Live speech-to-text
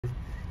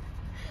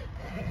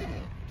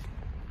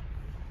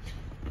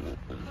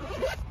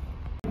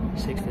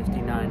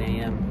6:59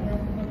 a.m.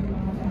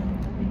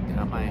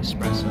 Got my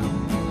espresso.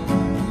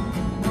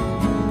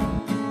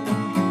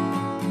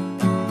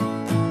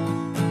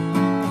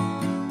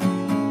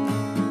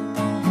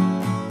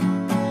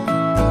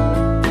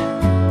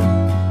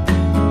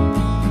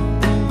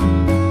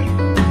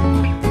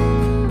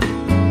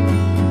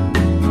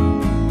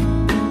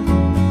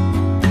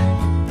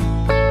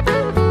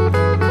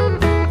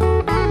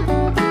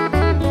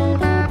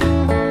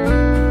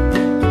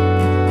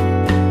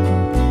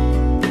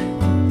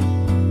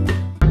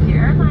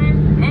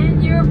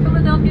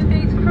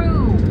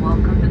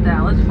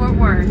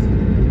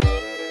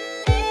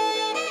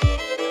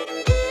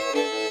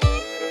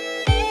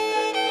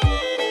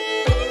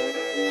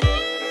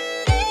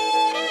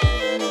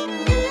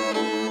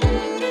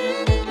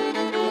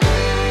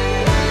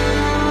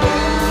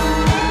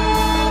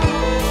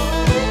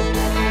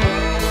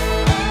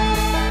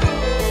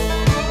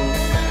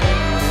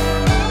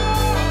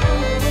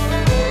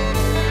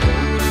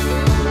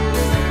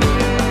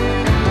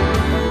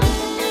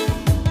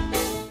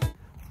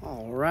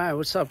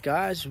 What's up,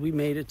 guys? We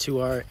made it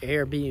to our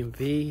Airbnb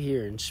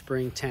here in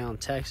Springtown,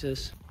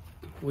 Texas.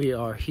 We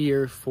are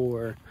here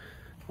for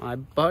my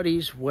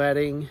buddy's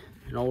wedding,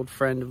 an old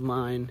friend of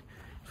mine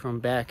from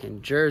back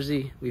in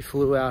Jersey. We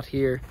flew out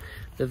here.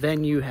 The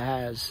venue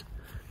has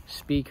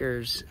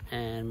speakers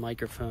and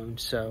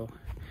microphones, so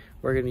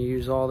we're going to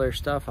use all their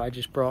stuff. I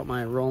just brought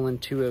my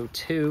Roland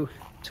 202,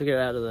 took it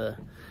out of the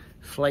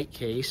flight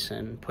case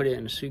and put it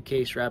in a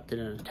suitcase, wrapped it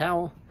in a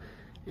towel,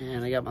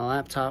 and I got my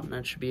laptop, and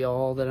that should be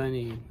all that I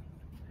need.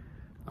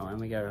 Oh,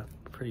 and we got a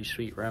pretty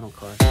sweet rental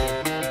car. I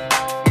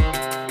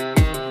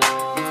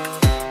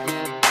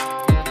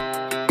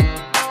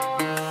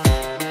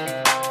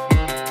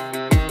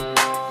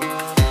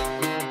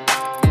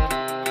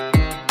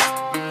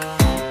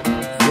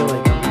feel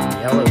like I'm in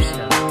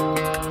Yellowstone.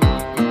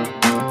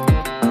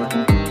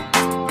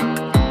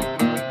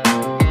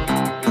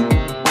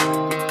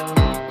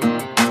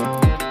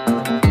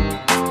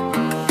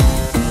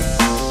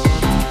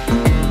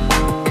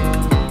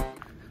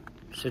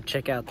 So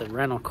check out the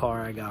rental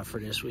car I got for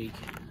this week.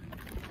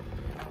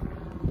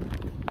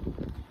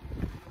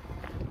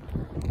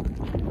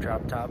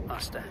 Drop top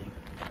Mustang.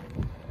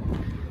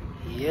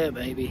 Yeah,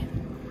 baby.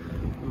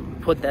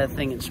 Put that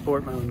thing in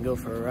sport mode and go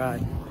for a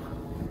ride.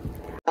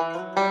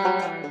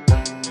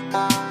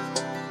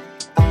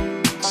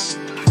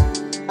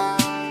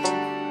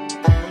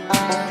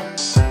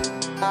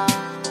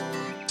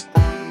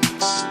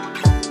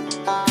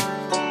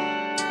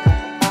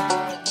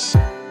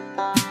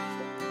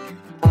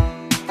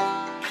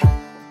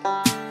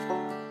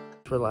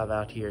 We're live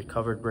out here at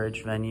Covered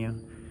Bridge venue.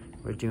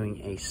 We're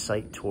doing a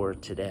site tour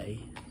today,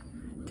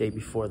 day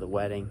before the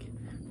wedding.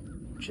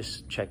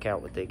 Just check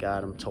out what they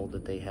got. I'm told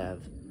that they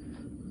have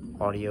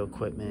audio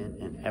equipment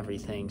and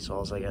everything, so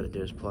all I gotta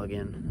do is plug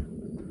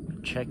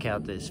in. Check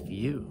out this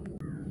view.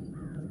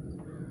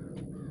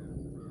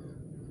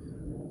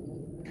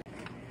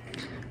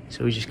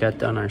 So we just got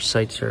done our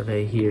site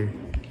survey here.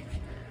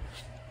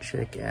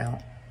 Check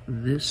out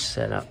this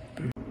setup.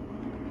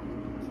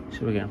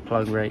 So we're gonna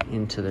plug right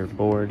into their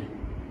board.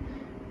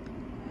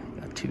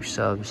 Got two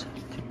subs,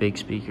 two big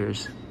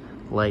speakers,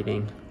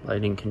 lighting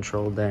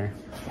controlled there.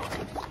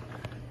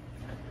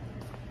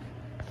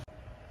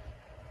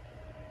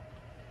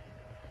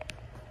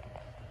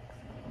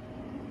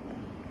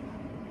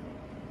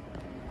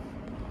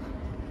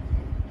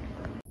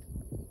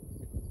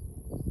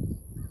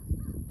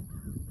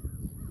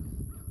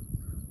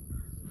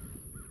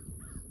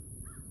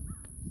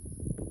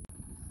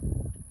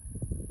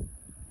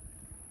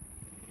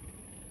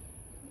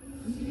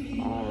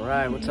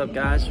 Alright, what's up,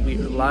 guys? We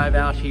are live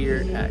out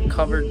here at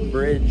Covered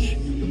Bridge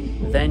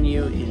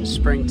venue in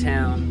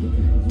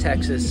Springtown,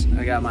 Texas.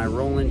 I got my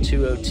Roland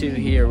 202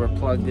 here. We're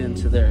plugged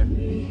into their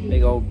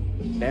big old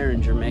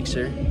Behringer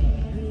mixer.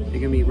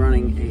 They're gonna be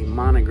running a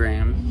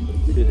monogram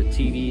through the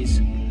TVs.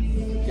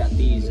 Got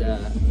these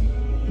EV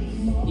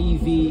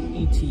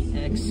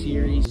ETX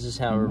series. This is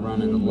how we're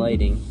running the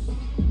lighting.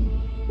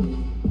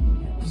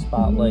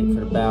 Spotlight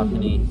for the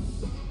balcony.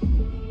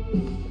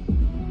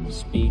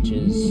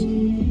 Speeches,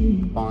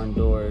 barn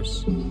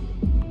doors,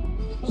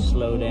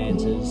 slow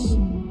dances.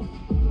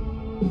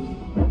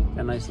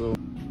 Got nice little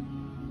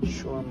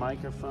Shure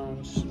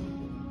microphones.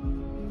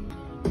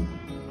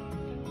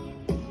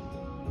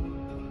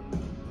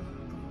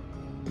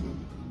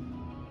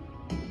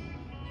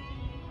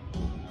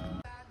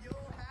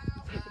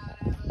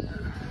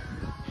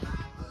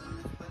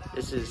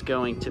 This is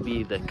going to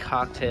be the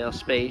cocktail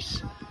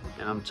space,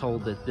 and I'm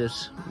told that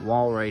this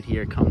wall right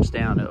here comes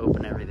down to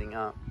open everything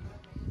up.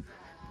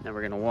 Then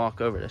we're gonna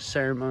walk over to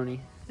ceremony,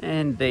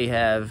 and they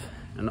have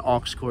an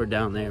aux cord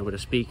down there with a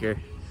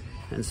speaker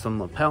and some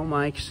lapel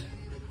mics.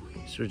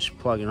 So we're just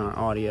plugging our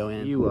audio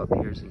in. View up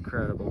here is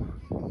incredible.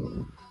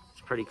 It's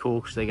pretty cool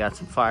because they got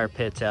some fire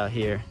pits out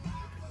here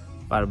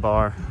by the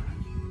bar.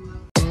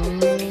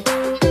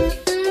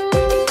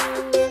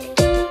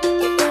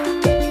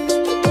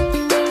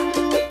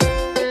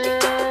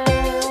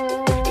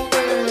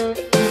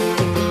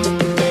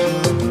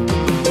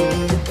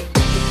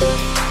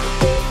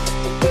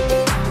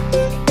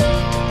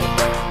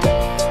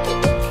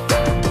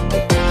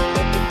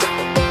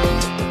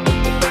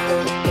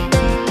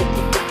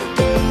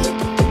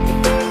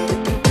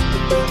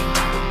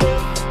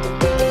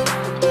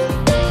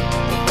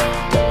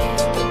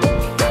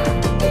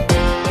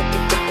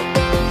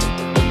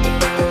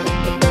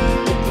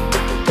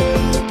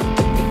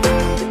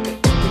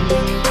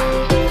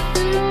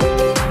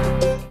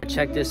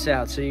 check this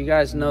out. So you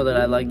guys know that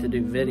I like to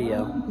do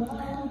video.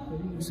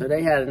 So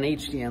they had an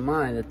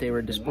HDMI that they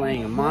were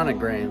displaying a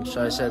monogram.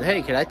 So I said,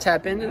 hey, could I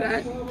tap into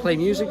that? Play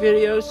music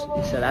videos?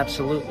 He said,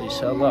 absolutely.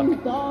 So look, we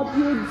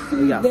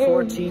got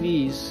 4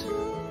 TVs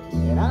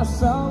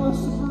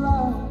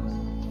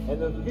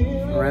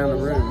around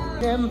the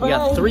room. We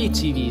got 3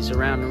 TVs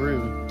around the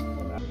room.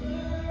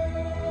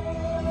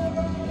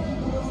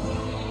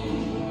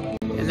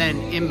 And then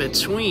in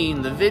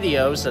between the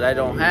videos that I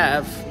don't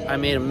have, I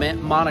made a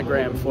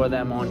monogram for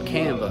them on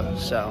Canva.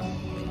 So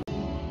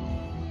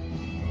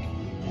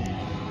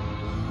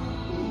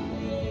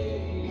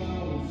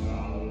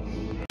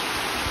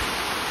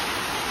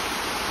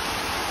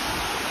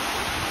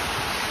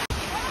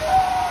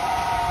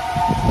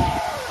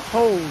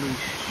holy.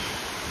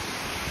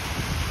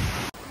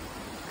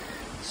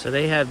 So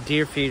they have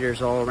deer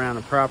feeders all around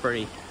the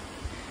property,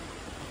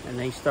 and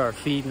they start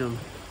feeding them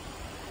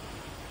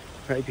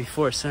right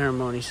before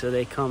ceremony, so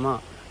they come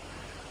up.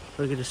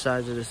 Look at the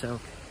size of this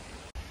elk.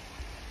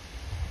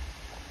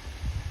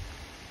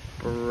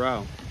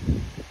 Bro.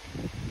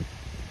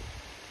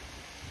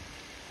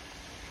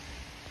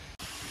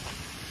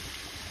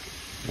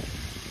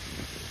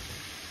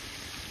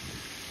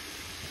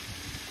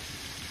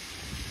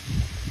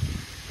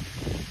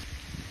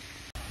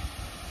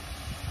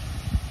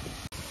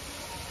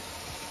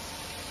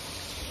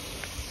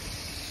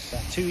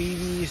 Got 2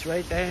 EVs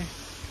right there.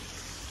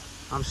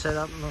 I'm set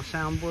up a little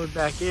soundboard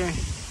back here.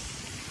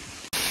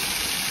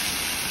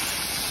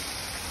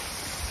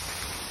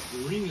 The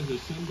ring is a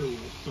symbol of a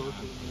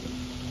circle,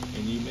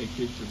 and you make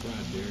this your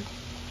bride, Derek.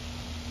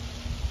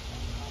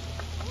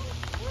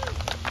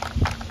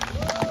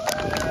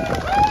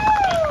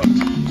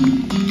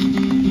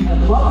 The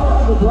mother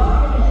of the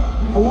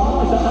bride, along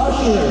with the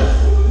usher,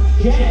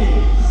 Jen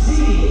C,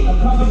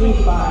 accompanied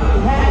by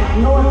Pat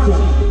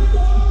Norton.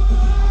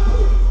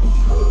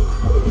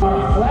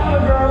 Our flower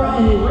girl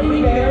and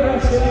ring bearer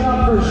is giving up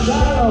for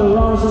Shiloh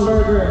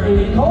Rosenberger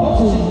and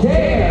Colton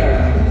Dare.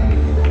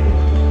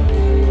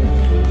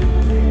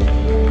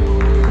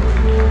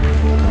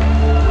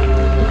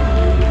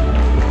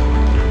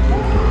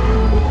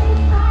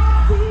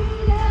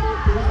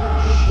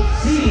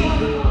 C,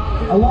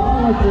 along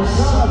with the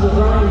son of the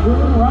bride and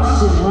groom,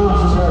 Rustin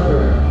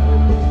Rosenberger.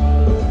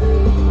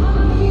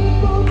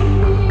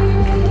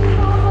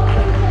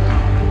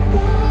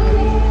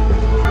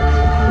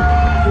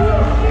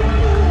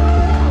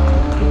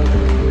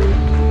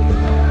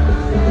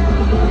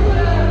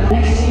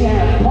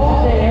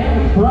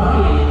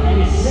 Brian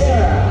and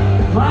Sarah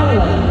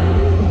Mylan.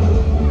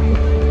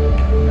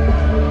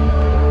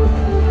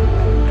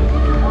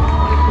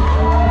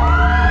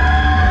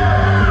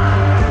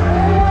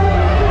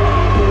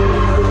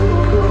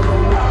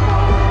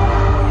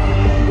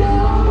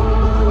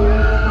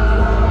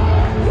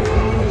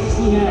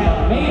 We have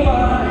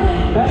Mayvon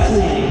and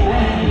Bessman,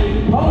 Matthew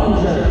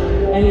Pollinger,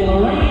 and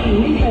Lorraine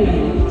Lehman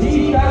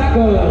DJing.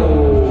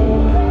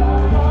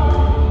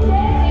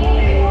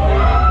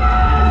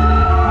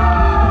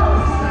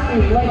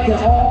 We'd like to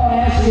all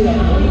ask you to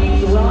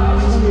please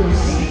rise from your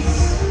seats.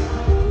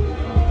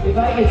 If I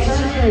could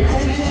turn your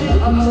attention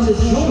up to the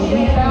jewel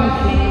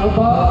balcony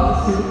above,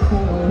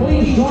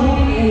 please join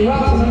me in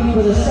welcoming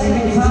for the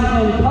second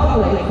time in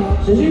public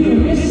the new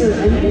Mr.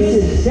 and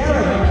Mrs.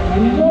 Derek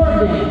and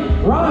Morgan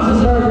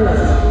Rosenberger.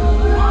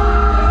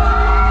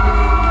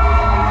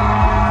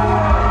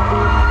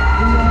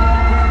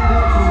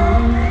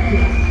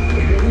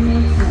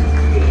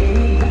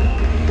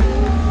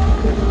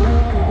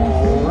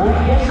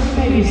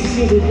 Be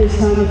seated this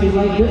time if you'd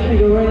like. Good to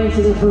go right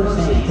into the first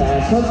name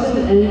task.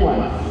 Husband and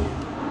wife.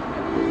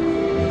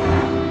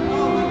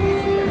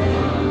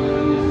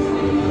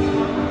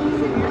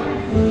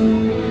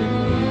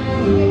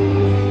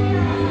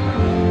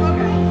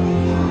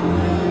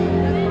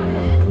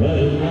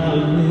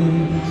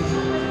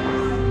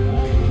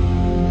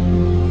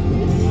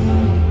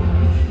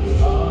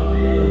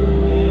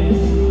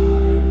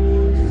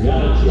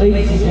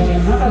 Ladies and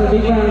gentlemen, how about a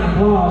big round of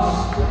applause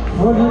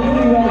for the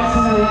newlyweds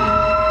tonight?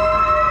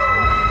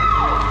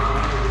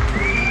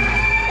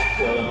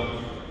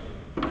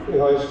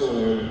 High school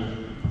knew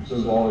so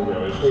long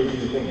ago. It's crazy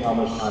to think how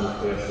much time has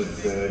passed since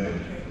then, and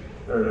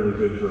they're really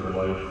good for her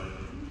life.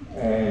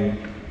 And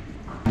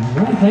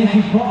all right, thank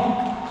you, Paul.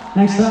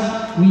 Next up,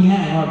 we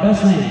have our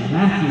best man,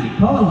 Matthew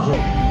Pollinger.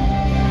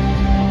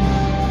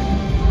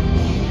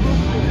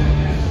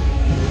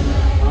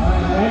 All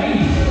right, ready?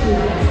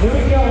 Here we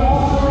go,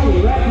 all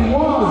 3. Ready? 1,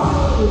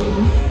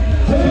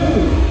 2,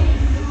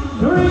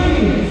 3.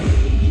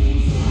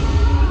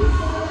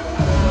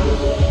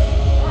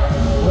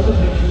 For the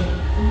picture.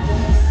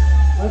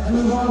 Let's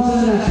move on to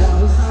the next one.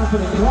 It's time for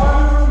the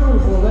guard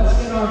removal. Let's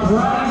get our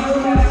bride and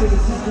groom to the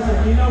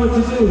center. You know what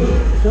to do.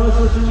 Show us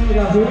what you're made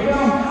of. Here we go.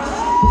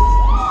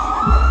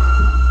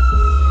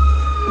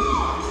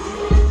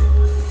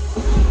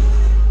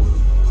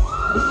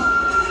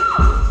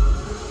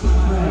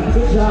 Alright,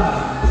 good job.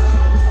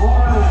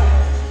 Alright.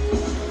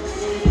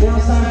 Now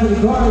it's time for the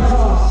guard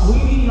toss. We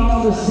need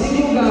all the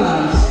single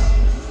guys.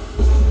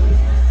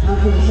 Now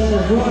for the center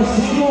if you want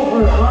single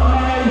or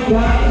unmarried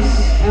guys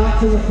out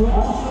to the floor,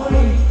 all three,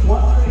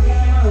 one for the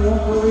camera and one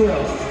for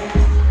real.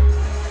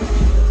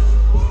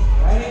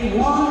 Ready?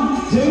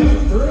 1, 2,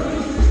 3.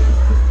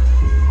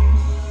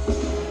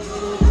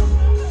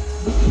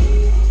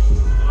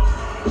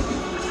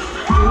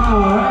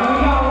 Alright, we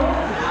got one.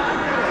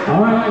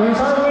 Alright, where's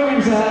our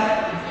winners at?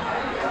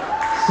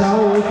 So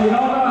if you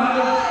don't know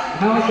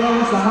how it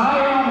goes, the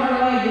higher on her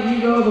leg that you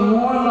go, the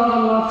more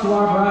level up to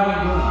our bride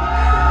and groom.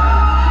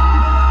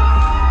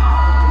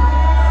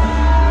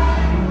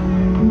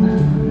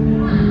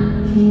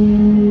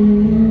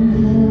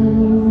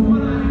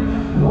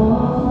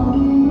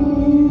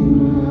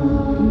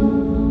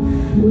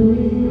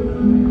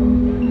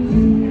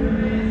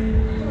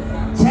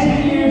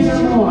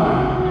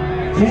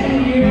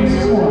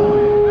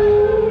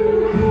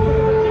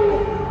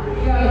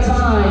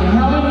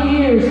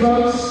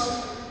 Folks,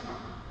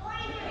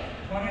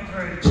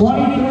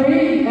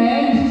 23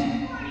 and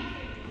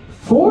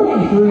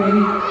 43. Give them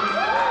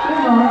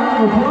a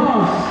round of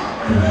applause.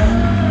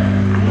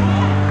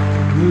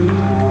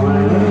 All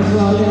right, let me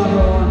slow down,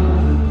 Roland.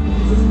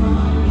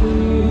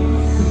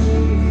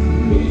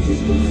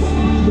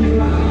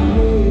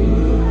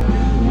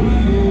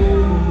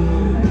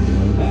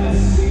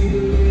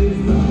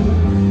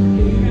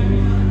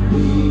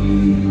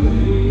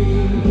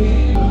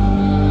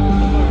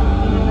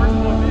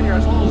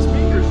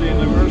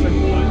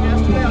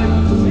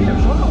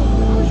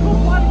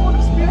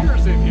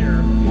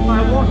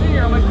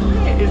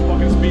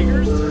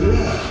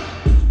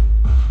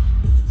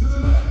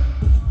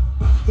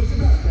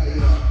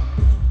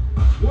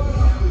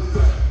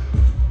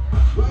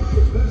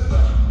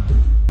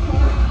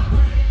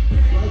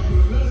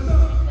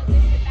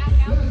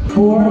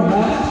 Four,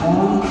 left,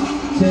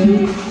 1,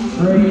 2,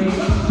 3,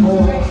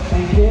 4,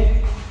 and kick,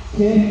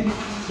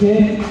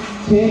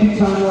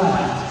 turn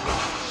left.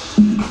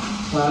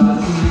 Slide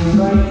it to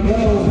your right, go.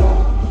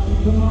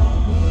 Come on.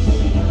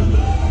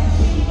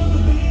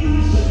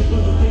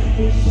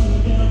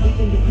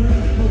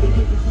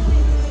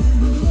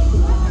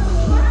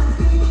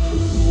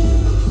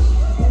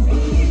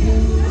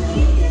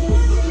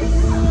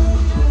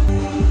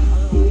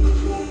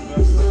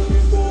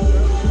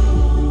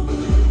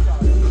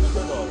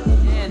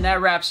 That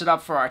wraps it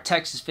up for our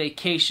Texas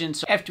vacation.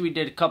 So after we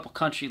did a couple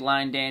country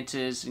line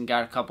dances and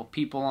got a couple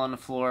people on the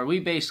floor, we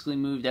basically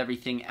moved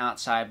everything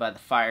outside by the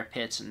fire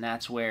pits, and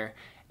that's where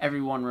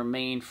everyone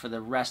remained for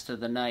the rest of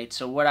the night.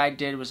 So what I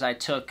did was I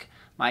took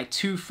my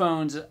two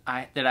phones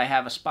that I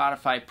have a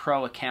Spotify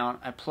Pro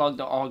account, I plugged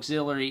the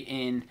auxiliary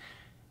in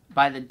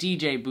by the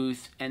DJ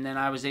booth, and then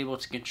I was able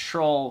to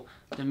control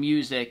the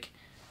music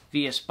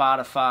via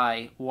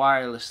Spotify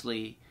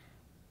wirelessly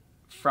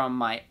from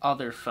my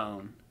other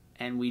phone.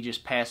 And we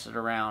just passed it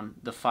around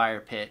the fire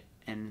pit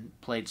and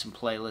played some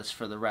playlists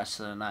for the rest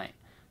of the night.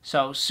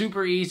 So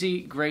super easy,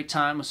 great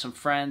time with some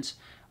friends.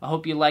 I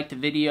hope you liked the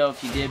video.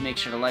 If you did, make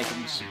sure to like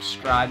and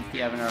subscribe if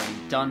you haven't already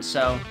done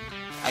so.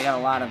 I got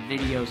a lot of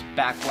videos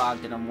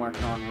backlogged that I'm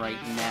working on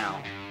right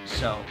now,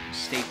 so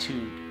stay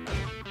tuned.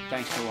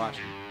 Thanks for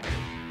watching.